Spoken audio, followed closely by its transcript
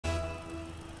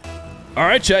All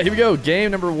right, chat, here we go.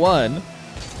 Game number 1.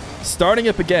 Starting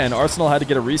up again. Arsenal had to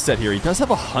get a reset here. He does have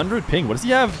 100 ping. What does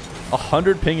he have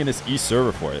 100 ping in his East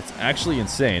server for? It's actually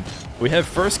insane. We have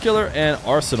Firstkiller and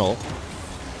Arsenal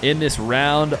in this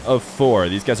round of 4.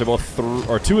 These guys are both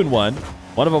 2-1.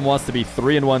 One of them wants to be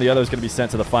 3-1. The other is going to be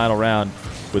sent to the final round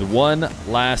with one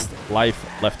last life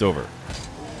left over.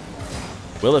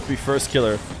 Will it be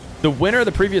Firstkiller? The winner of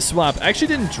the previous swap actually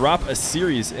didn't drop a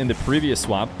series in the previous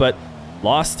swap, but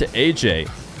lost to AJ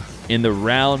in the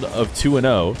round of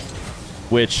 2-0,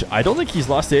 which I don't think he's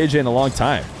lost to AJ in a long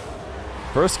time.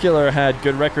 Firstkiller had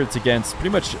good records against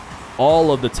pretty much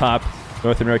all of the top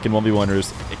North American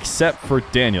 1v1ers except for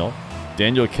Daniel.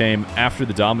 Daniel came after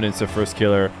the dominance of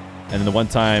Firstkiller, and then the one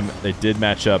time they did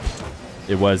match up,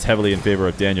 it was heavily in favor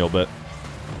of Daniel, but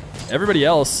everybody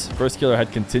else, Firstkiller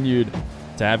had continued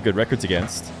to have good records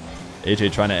against.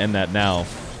 AJ trying to end that now.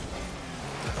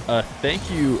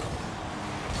 Thank you,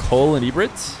 Cole and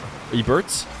Ebert,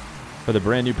 for the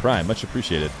brand new Prime. Much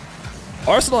appreciated.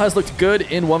 Arsenal has looked good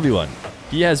in 1v1.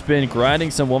 He has been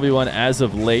grinding some 1v1 as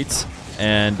of late,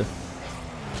 and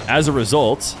as a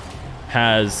result,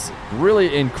 has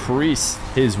really increased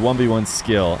his 1v1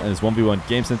 skill and his 1v1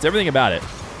 game sense, everything about it,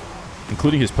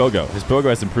 including his pogo. His pogo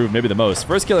has improved maybe the most.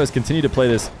 Firstkiller has continued to play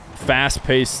this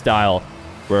fast-paced style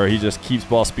where he just keeps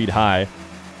ball speed high,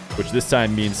 which this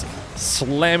time means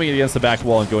slamming it against the back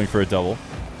wall and going for a double.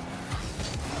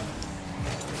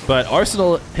 But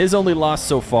Arsenal, his only loss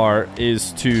so far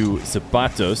is to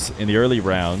Zapatos in the early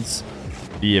rounds,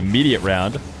 the immediate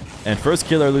round, and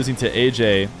Firstkiller losing to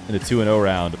AJ in the 2-0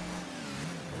 round.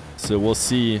 So we'll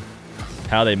see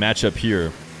how they match up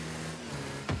here.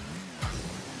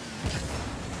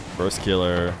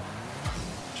 Firstkiller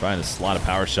trying to slot a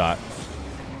power shot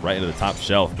right into the top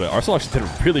shelf, but Arsenal actually did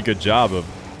a really good job of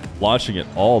launching it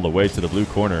all the way to the blue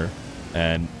corner,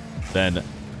 and then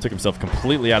took himself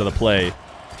completely out of the play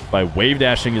by wave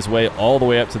dashing his way all the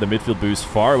way up to the midfield boost,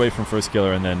 far away from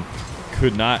Firstkiller, and then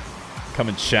could not come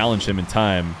and challenge him in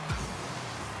time.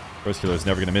 Firstkiller is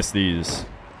never going to miss these.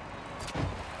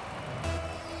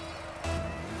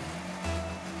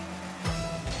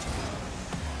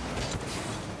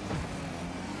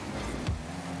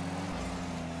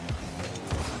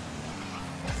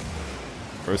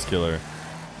 Firstkiller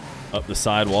up the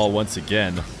side wall once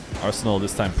again. Arsenal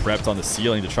this time prepped on the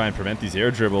ceiling to try and prevent these air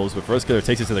dribbles, but Firstkiller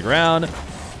takes it to the ground,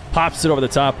 pops it over the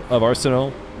top of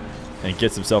Arsenal, and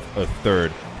gets himself a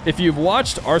third. If you've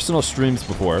watched Arsenal streams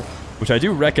before, which I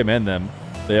do recommend them,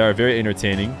 they are very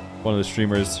entertaining. One of the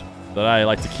streamers that I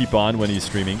like to keep on when he's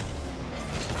streaming.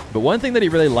 But one thing that he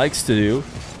really likes to do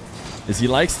is he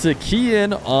likes to key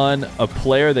in on a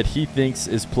player that he thinks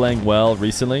is playing well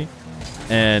recently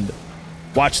and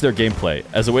watch their gameplay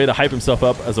as a way to hype himself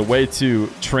up, as a way to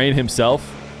train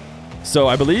himself. So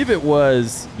I believe it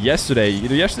was yesterday,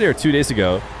 either yesterday or 2 days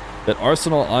ago, that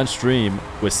Arsenal on stream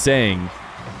was saying,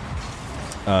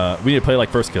 we need to play like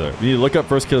Firstkiller. We need to look up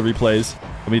Firstkiller replays,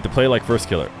 and we need to play like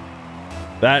Firstkiller.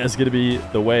 That is going to be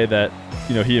the way that,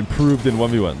 you know, he improved in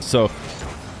 1v1. So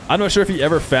I'm not sure if he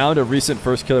ever found a recent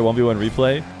Firstkiller 1v1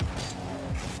 replay,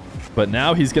 but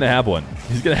now he's going to have one.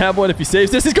 He's going to have one if he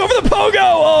saves this. He's going for the pogo!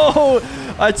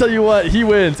 Oh, I tell you what, he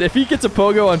wins. If he gets a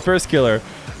pogo on Firstkiller,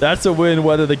 that's a win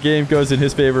whether the game goes in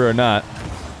his favor or not.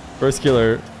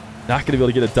 Firstkiller not going to be able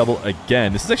to get a double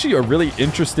again. This is actually a really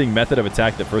interesting method of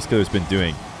attack that Firstkiller's been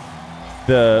doing.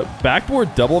 The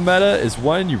backboard double meta is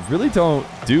one you really don't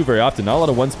do very often. Not a lot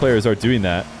of ones players are doing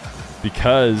that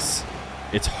because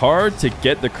it's hard to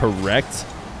get the correct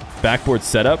backboard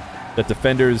setup that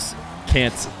defenders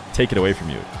can't take it away from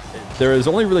you. There is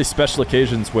only really special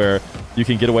occasions where you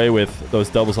can get away with those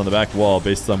doubles on the back wall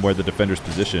based on where the defender's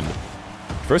positioned.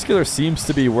 Firstkiller seems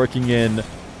to be working in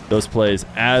those plays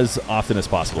as often as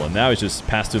possible, and now he's just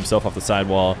passed to himself off the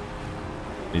sidewall.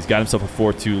 He's got himself a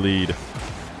 4-2 lead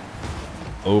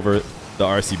over the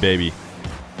RC baby.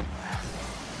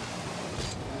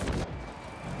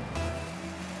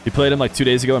 He played him like 2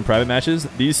 days ago in private matches.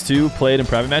 These two played in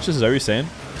private matches, is that what you're saying?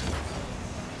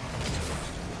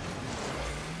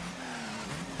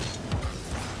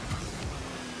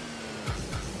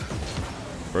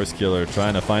 Firstkiller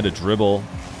trying to find a dribble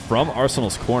from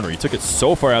Arsenal's corner. He took it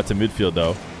so far out to midfield,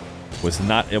 though. Was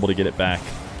not able to get it back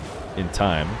in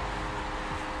time.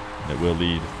 It will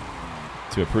lead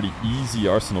to a pretty easy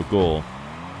Arsenal goal.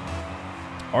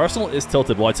 Arsenal is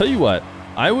tilted. Well, I tell you what.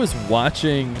 I was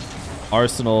watching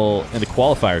Arsenal in the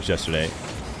qualifiers yesterday.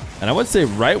 And I would say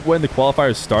right when the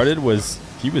qualifiers started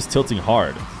he was tilting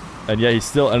hard. And yet he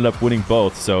still ended up winning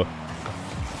both. So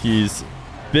he's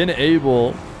been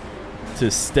able to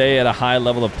stay at a high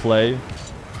level of play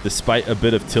despite a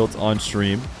bit of tilt on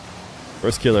stream.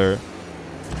 Firstkiller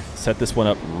set this one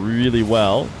up really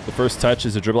well. The first touch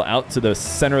is a dribble out to the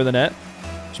center of the net,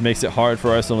 which makes it hard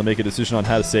for Arsenal to make a decision on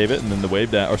how to save it. And then the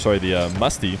the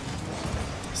Musty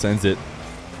sends it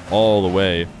all the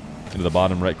way into the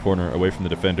bottom right corner away from the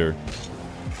defender.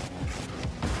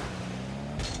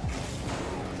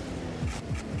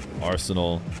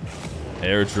 Arsenal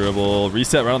air dribble,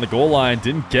 reset right on the goal line,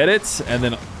 didn't get it, and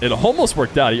then it almost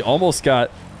worked out. He almost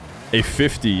got a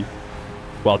 50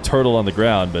 while turtle on the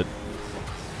ground, but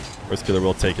Firstkiller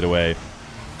will take it away.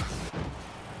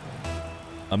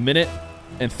 A minute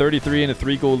and 33 and a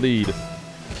 3-goal lead.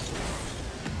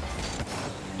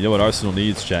 You know what Arsenal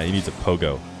needs, chat? He needs a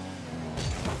pogo.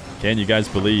 Can you guys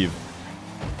believe?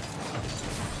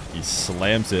 He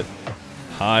slams it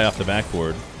high off the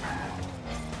backboard.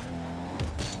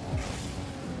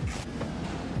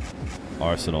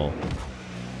 Arsenal.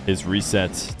 His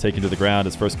reset taken to the ground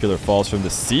as Firstkiller falls from the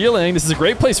ceiling. This is a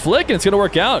great place flick, and it's going to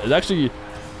work out. It actually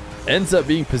ends up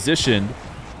being positioned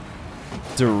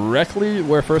directly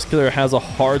where Firstkiller has a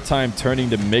hard time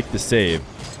turning to make the save.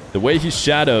 The way he's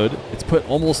shadowed, it's put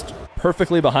almost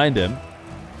perfectly behind him,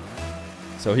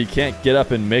 so he can't get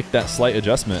up and make that slight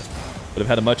adjustment. Would have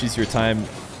had a much easier time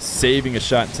saving a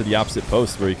shot to the opposite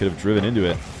post where he could have driven into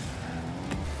it.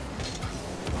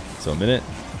 So a minute,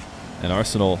 and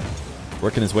Arsenal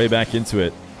working his way back into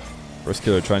it.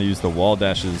 Firstkiller trying to use the wall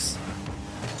dashes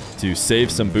to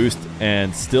save some boost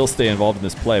and still stay involved in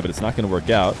this play, but it's not going to work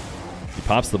out. He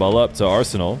pops the ball up to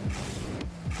Arsenal,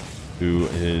 who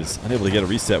is unable to get a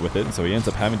reset with it, and so he ends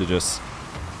up having to just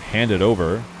hand it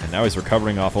over, and now he's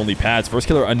recovering off only pads.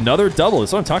 Firstkiller, another double.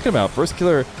 That's what I'm talking about.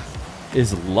 Firstkiller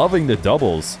is loving the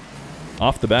doubles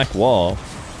off the back wall,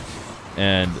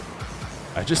 and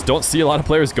I just don't see a lot of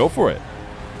players go for it.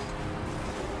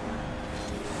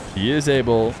 He is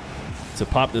able to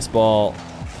pop this ball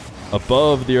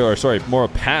above the, or sorry, more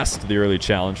past the early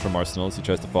challenge from Arsenal as he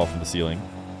tries to fall from the ceiling.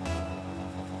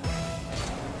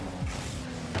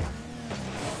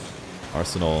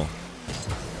 Arsenal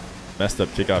messed up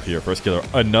kickoff here. Firstkiller,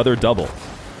 another double.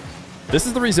 This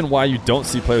is the reason why you don't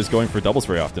see players going for doubles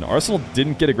very often. Arsenal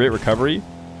didn't get a great recovery,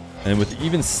 and with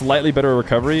even slightly better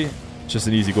recovery, just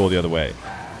an easy goal the other way.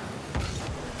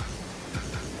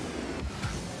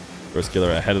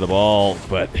 Firstkiller ahead of the ball,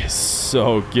 but is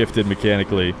so gifted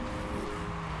mechanically.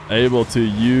 Able to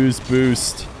use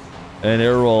boost and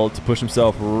air roll to push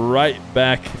himself right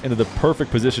back into the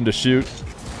perfect position to shoot.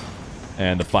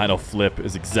 And the final flip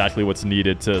is exactly what's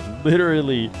needed to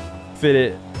literally fit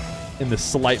it in the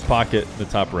slight pocket in the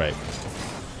top right.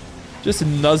 Just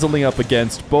nuzzling up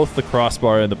against both the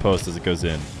crossbar and the post as it goes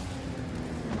in.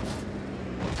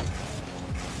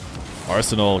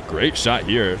 Arsenal, great shot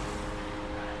here.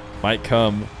 Might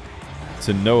come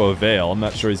to no avail. I'm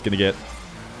not sure he's going to get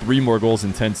 3 more goals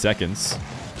in 10 seconds.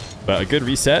 But a good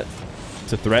reset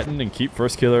to threaten and keep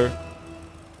Firstkiller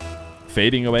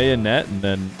fading away in net, and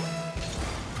then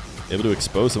able to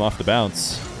expose him off the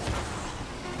bounce.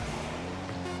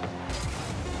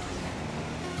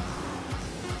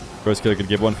 Firstkiller could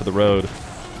give one for the road.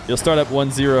 He'll start up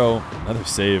 1-0. Another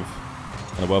save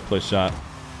and a well-placed shot.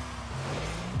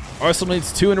 Arsenal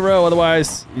needs 2 in a row,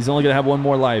 otherwise he's only going to have 1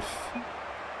 more life.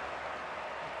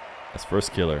 As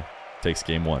Firstkiller takes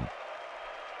game 1.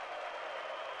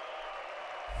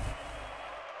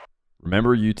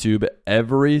 Remember, YouTube,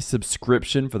 every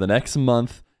subscription for the next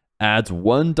month adds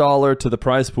 $1 to the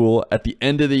prize pool at the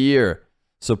end of the year.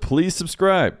 So please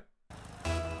subscribe.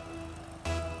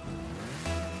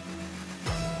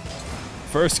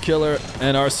 Firstkiller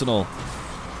and Arsenal.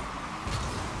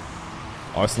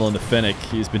 Arsenal in the Fennec.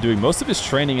 He's been doing most of his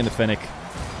training in the Fennec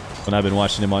when I've been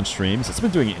watching him on streams. It's been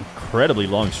doing incredibly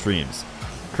long streams.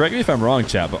 Correct me if I'm wrong,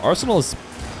 chat, but Arsenal is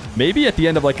maybe at the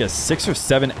end of like a 6 or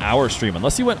 7 hour stream,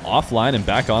 unless he went offline and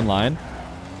back online,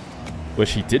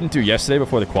 which he didn't do yesterday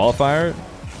before the qualifier.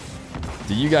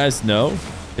 Do you guys know?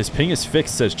 His ping is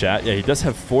fixed, says chat. Yeah, he does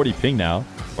have 40 ping now.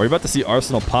 We're about to see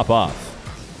Arsenal pop off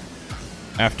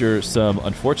after some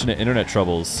unfortunate internet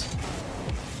troubles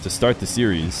to start the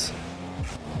series.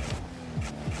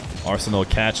 Arsenal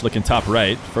catch looking top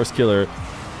right. Firstkiller,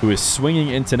 who is swinging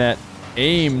into net,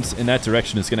 aimed in that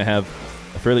direction, is going to have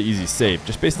a fairly easy save.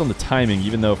 Just based on the timing,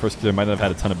 even though Firstkiller might not have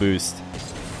had a ton of boost,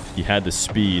 he had the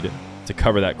speed to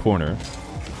cover that corner.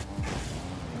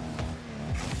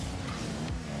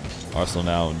 Arsenal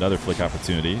now another flick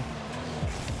opportunity.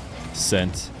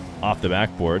 Sent off the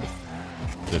backboard.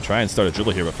 To try and start a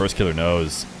dribble here, but Firstkiller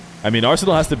knows. I mean,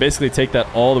 Arsenal has to basically take that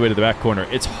all the way to the back corner.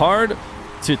 It's hard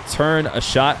to turn a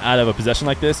shot out of a possession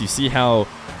like this. You see how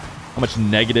how much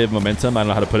negative momentum, I don't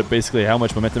know how to put it, basically how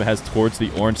much momentum it has towards the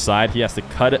orange side. He has to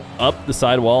cut it up the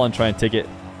side wall and try and take it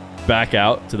back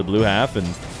out to the blue half, and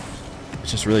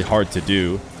it's just really hard to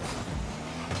do.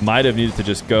 Might have needed to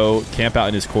just go camp out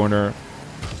in his corner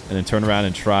and then turn around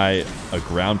and try a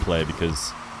ground play,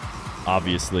 because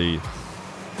obviously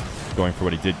going for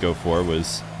what he did go for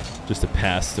was just a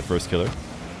pass to Firstkiller.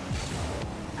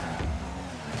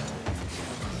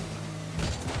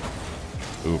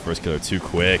 Ooh, Firstkiller too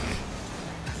quick.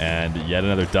 And yet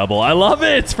another double. I love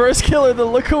it! Firstkiller, the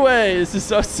look away. This is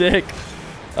so sick.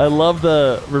 I love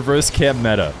the reverse camp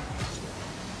meta.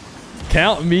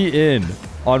 Count me in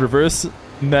on reverse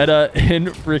meta in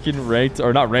freaking ranked,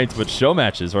 or not ranked, but show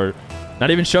matches, or not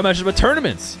even show matches, but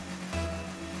tournaments.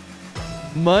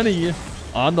 Money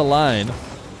on the line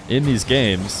in these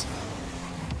games.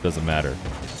 Doesn't matter.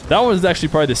 That one was actually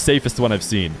probably the safest one I've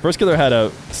seen. Firstkiller had a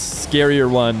scarier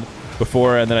one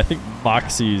before, and then I think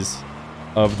Moxie's,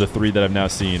 of the three that I've now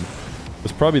seen,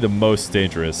 was probably the most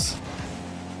dangerous.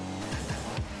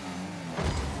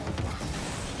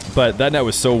 But that net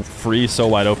was so free, so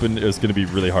wide open, it was going to be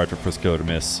really hard for Firstkiller to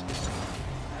miss.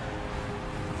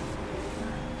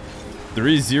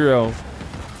 3-0.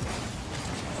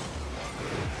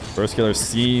 Firstkiller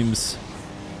seems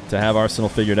to have Arsenal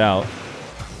figured out.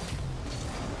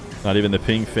 Not even the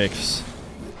ping fix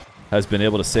has been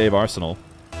able to save Arsenal.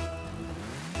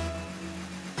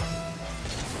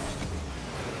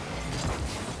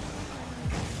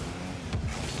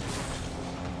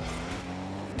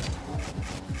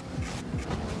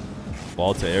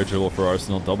 Ball to air dribble for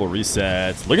Arsenal. Double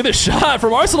resets. Look at this shot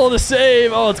from Arsenal to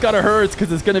save. Oh, it's got to hurt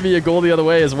because it's going to be a goal the other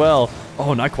way as well.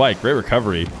 Oh, not quite. Great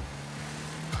recovery.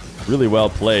 Really well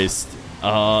placed.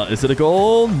 Is it a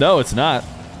goal? No, it's not.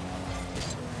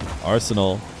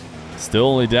 Arsenal still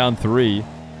only down 3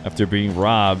 after being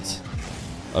robbed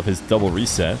of his double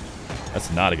reset.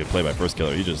 That's not a good play by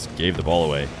Firstkiller. He just gave the ball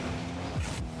away.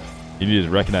 He needed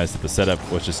to recognize that the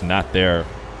setup was just not there.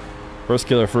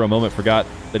 Firstkiller for a moment forgot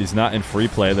that he's not in free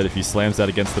play, that if he slams that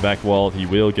against the back wall, he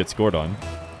will get scored on.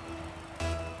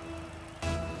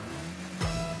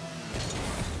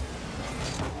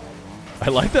 I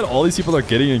like that all these people are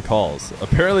getting in calls.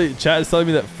 Apparently, chat is telling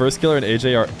me that Firstkiller and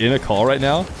AJ are in a call right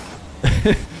now.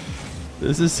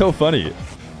 This is so funny.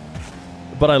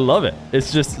 But I love it.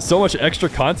 It's just so much extra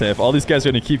content if all these guys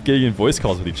are going to keep getting in voice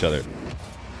calls with each other.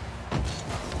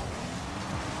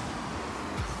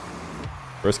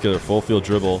 Firstkiller, full field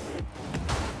dribble.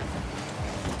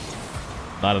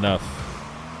 Not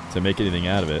enough to make anything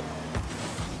out of it.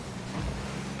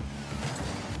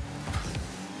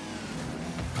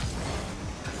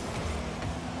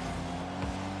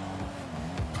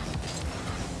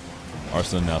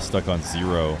 Arsenal now stuck on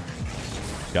 0.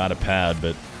 Got a pad,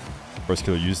 but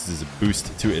Firstkiller uses his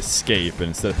boost to escape, and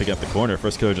instead of picking up the corner,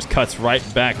 Firstkiller just cuts right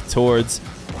back towards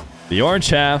the orange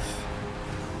half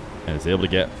and is able to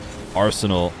get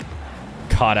Arsenal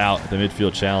caught out the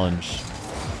midfield challenge.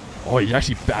 Oh, he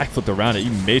actually backflipped around it. He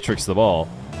matrixed the ball.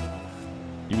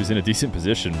 He was in a decent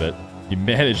position, but he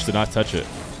managed to not touch it.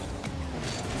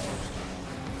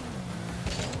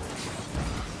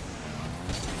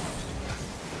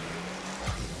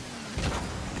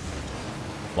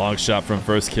 Long shot from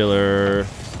Firstkiller.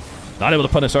 Not able to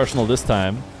punish Arsenal this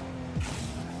time.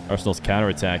 Arsenal's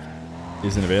counterattack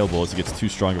isn't available as he gets too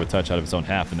strong of a touch out of his own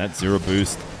half, and that 0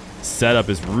 boost setup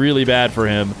is really bad for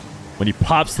him when he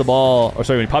pops the ball, or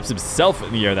sorry, when he pops himself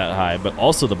in the air that high, but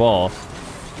also the ball.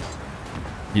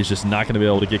 He's just not going to be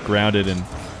able to get grounded and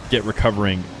get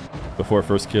recovering before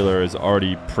Firstkiller is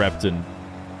already prepped and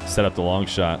set up the long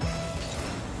shot.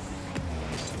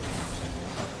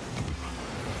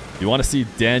 If you want to see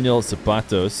Daniel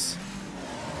Zapatos,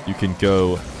 you can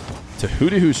go to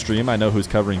Hooty stream. I know who's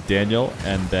covering Daniel,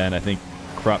 and then I think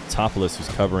Croptopolis who's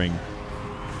covering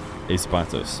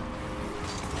Zapatos.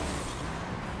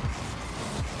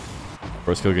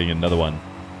 Firstkiller getting another one.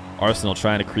 Arsenal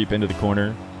trying to creep into the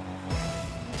corner.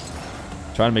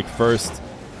 Trying to make First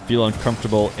feel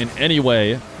uncomfortable in any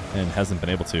way, and hasn't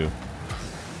been able to.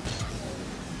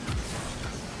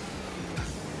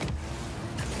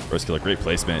 Firstkiller, great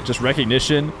placement. Just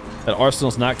recognition that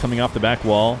Arsenal's not coming off the back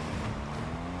wall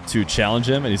to challenge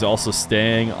him, and he's also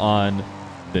staying on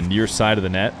the near side of the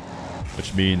net,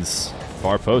 which means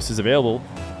far post is available.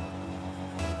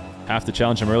 Have to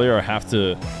challenge him earlier, or have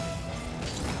to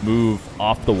move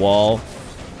off the wall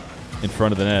in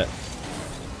front of the net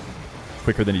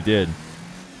quicker than he did.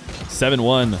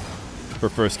 7-1 for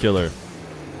Firstkiller.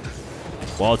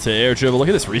 Ball to air dribble. Look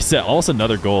at this reset. Almost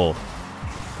another goal.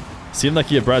 Seemed like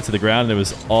he had brought it to the ground and it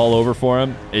was all over for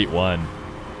him. 8-1.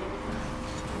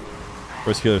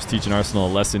 Firstkiller's teaching Arsenal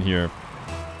a lesson here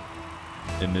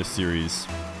in this series.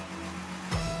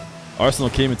 Arsenal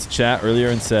came into chat earlier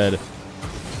and said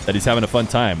that he's having a fun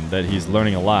time, that he's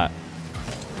learning a lot.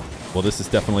 Well, this is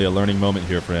definitely a learning moment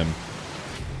here for him.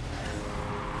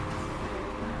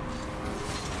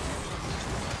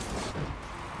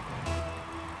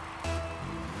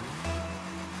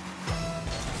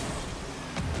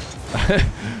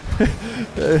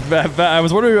 I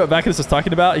was wondering what Bacchus was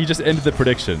talking about. He just ended the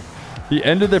prediction. He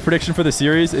ended the prediction for the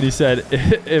series, and he said,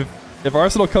 if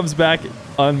Arsenal comes back,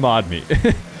 unmod me.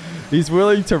 He's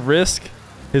willing to risk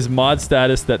his mod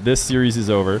status that this series is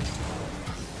over.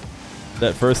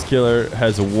 That Firstkiller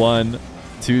has won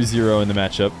 2-0 in the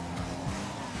matchup.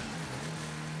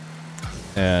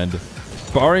 And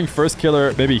barring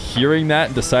Firstkiller maybe hearing that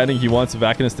and deciding he wants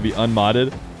Bacchus to be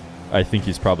unmodded, I think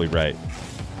he's probably right.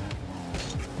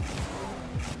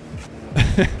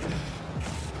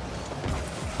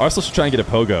 Arsenal should try and get a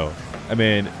pogo. I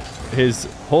mean, his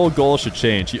whole goal should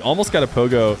change. He almost got a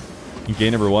pogo in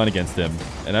game number 1 against him.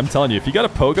 And I'm telling you, if he got a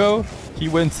pogo, he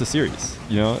wins the series.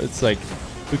 You know, it's like,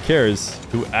 who cares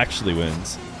who actually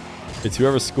wins? It's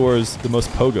whoever scores the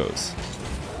most pogos.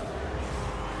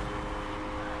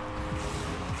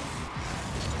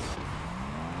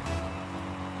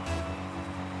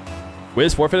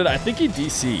 Wiz forfeited? I think he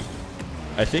DC'd.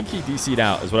 I think he DC'd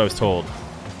out, is what I was told.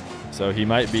 So he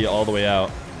might be all the way out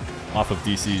off of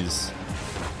DC's.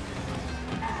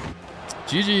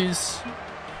 GG's.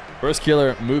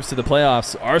 Firstkiller moves to the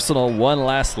playoffs. Arsenal one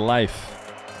last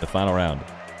life. The final round.